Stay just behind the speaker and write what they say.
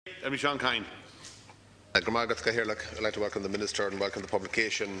Seán Kyne. I'd like to welcome the Minister and welcome the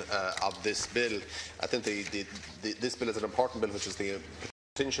publication of this bill. I think this bill is an important bill which has the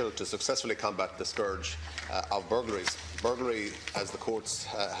potential to successfully combat the scourge of burglaries. Burglary, as the courts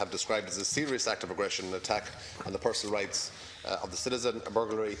have described, is a serious act of aggression, an attack on the personal rights of the citizen. A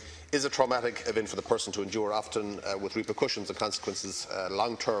burglary is a traumatic event for the person to endure, often with repercussions and consequences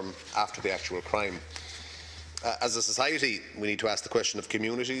long-term after the actual crime. As a society, we need to ask the question of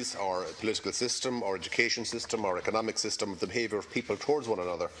communities, our political system, our education system, our economic system, of the behaviour of people towards one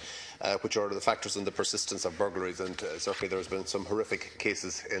another, which are the factors in the persistence of burglaries, and certainly there has been some horrific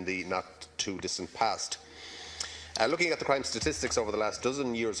cases in the not-too-distant past. Looking at the crime statistics over the last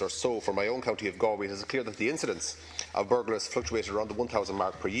dozen years or so for my own county of Galway, it is clear that the incidence of burglars fluctuated around the 1,000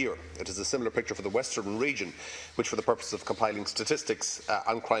 mark per year. It is a similar picture for the western region, which for the purpose of compiling statistics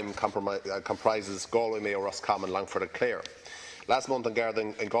on crime comprises Galway, Mayo, Roscommon, Longford and Clare. Last month, An Garda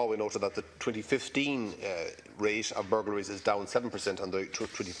in Galway noted that the 2015 rate of burglaries is down 7% on the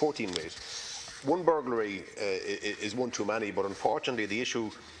 2014 rate. One burglary is one too many, but unfortunately the issue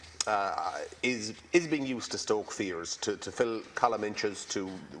is being used to stoke fears, to fill column inches, to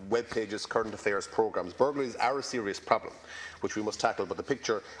web pages, current affairs programmes. Burglaries are a serious problem which we must tackle, but the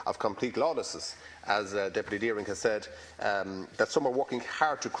picture of complete lawlessness, as Deputy Deering has said, that some are working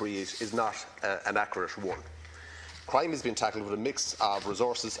hard to create is not an accurate one. Crime is being tackled with a mix of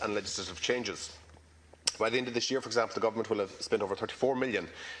resources and legislative changes. By the end of this year, for example, the government will have spent over 34 million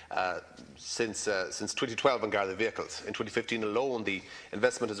since 2012 on Garda vehicles. In 2015 alone, the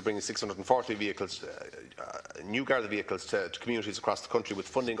investment is bringing 640 vehicles, new Garda vehicles to communities across the country, with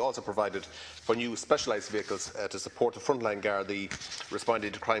funding also provided for new specialised vehicles to support the frontline Garda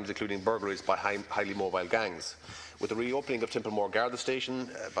responding to crimes including burglaries by highly mobile gangs. With the reopening of Templemore Garda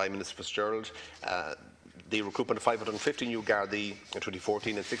Station by Minister Fitzgerald, the recruitment of 550 new Gardaí in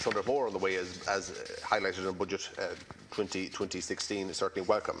 2014 and 600 more on the way, as highlighted in Budget 2016, is certainly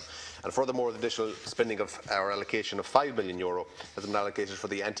welcome. And furthermore, the additional spending of our allocation of €5 million has been allocated for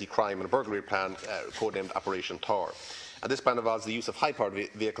the anti-crime and burglary plan, codenamed Operation Thor. And this plan involves the use of high-powered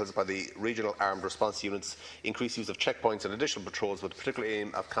vehicles by the regional armed response units, increased use of checkpoints and additional patrols, with a particular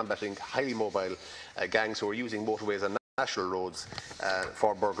aim of combating highly mobile gangs who are using motorways and national roads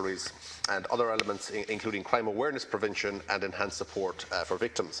for burglaries, and other elements including crime awareness prevention and enhanced support for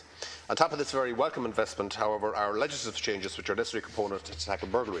victims. On top of this very welcome investment, however, are legislative changes which are a necessary component to tackle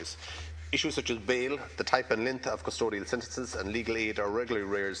burglaries. Issues such as bail, the type and length of custodial sentences and legal aid are regularly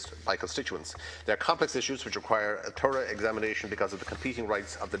raised by constituents. They are complex issues which require a thorough examination because of the competing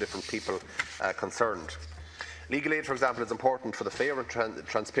rights of the different people concerned. Legal aid, for example, is important for the fair and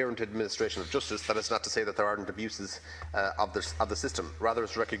transparent administration of justice. That is not to say that there aren't abuses of the system. Rather,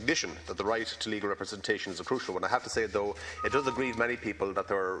 it's recognition that the right to legal representation is a crucial one. I have to say, though, it does aggrieve many people that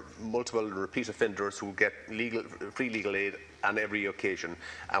there are multiple repeat offenders who get free legal aid on every occasion.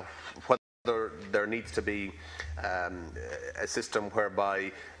 Whether there needs to be a system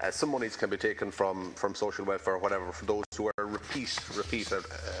whereby some monies can be taken from social welfare or whatever for those who are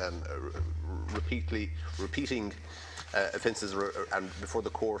repeating offences and before the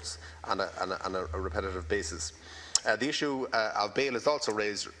courts on a repetitive basis. The issue of bail is also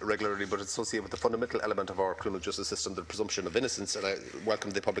raised regularly, but it's associated with the fundamental element of our criminal justice system, the presumption of innocence, and I welcome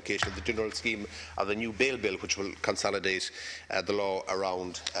the publication of the general scheme of the new bail bill, which will consolidate the law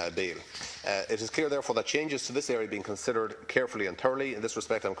around bail. It is clear, therefore, that changes to this area are being considered carefully and thoroughly. In this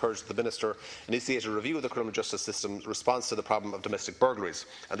respect, I encourage the Minister initiate a review of the criminal justice system's response to the problem of domestic burglaries,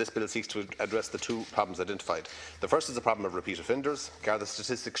 and this bill seeks to address the two problems identified. The first is the problem of repeat offenders. Garda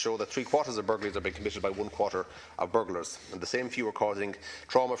statistics show that 3/4 of burglaries are being committed by 1/4 of burglars, and the same few are causing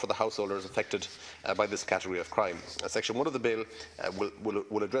trauma for the householders affected by this category of crime. Section 1 of the bill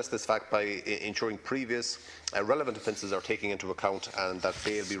will address this fact by ensuring previous relevant offences are taken into account and that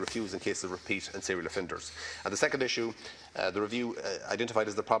bail be refused in case of repeat and serial offenders. And the second issue, the review identified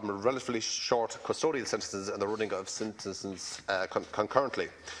as the problem of relatively short custodial sentences and the running of sentences concurrently.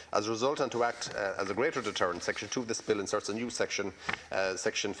 As a result, and to act as a greater deterrent, Section 2 of this bill inserts a new section,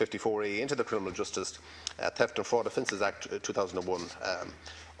 Section 54A, into the Criminal Justice Theft and Fraud Offences Act 2001.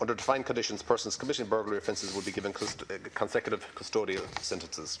 Under defined conditions, persons committing burglary offences will be given consecutive custodial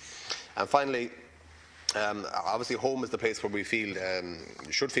sentences. And finally, obviously, home is the place where we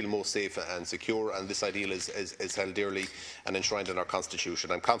should feel most safe and secure, and this ideal is held dearly and enshrined in our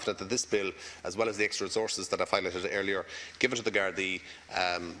Constitution. I'm confident that this bill, as well as the extra resources that I highlighted earlier, given to the Gardaí,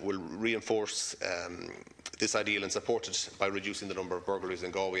 will reinforce this ideal and support it by reducing the number of burglaries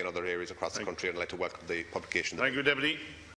in Galway and other areas across the country. And I'd like to welcome the publication. Thank you, Deputy.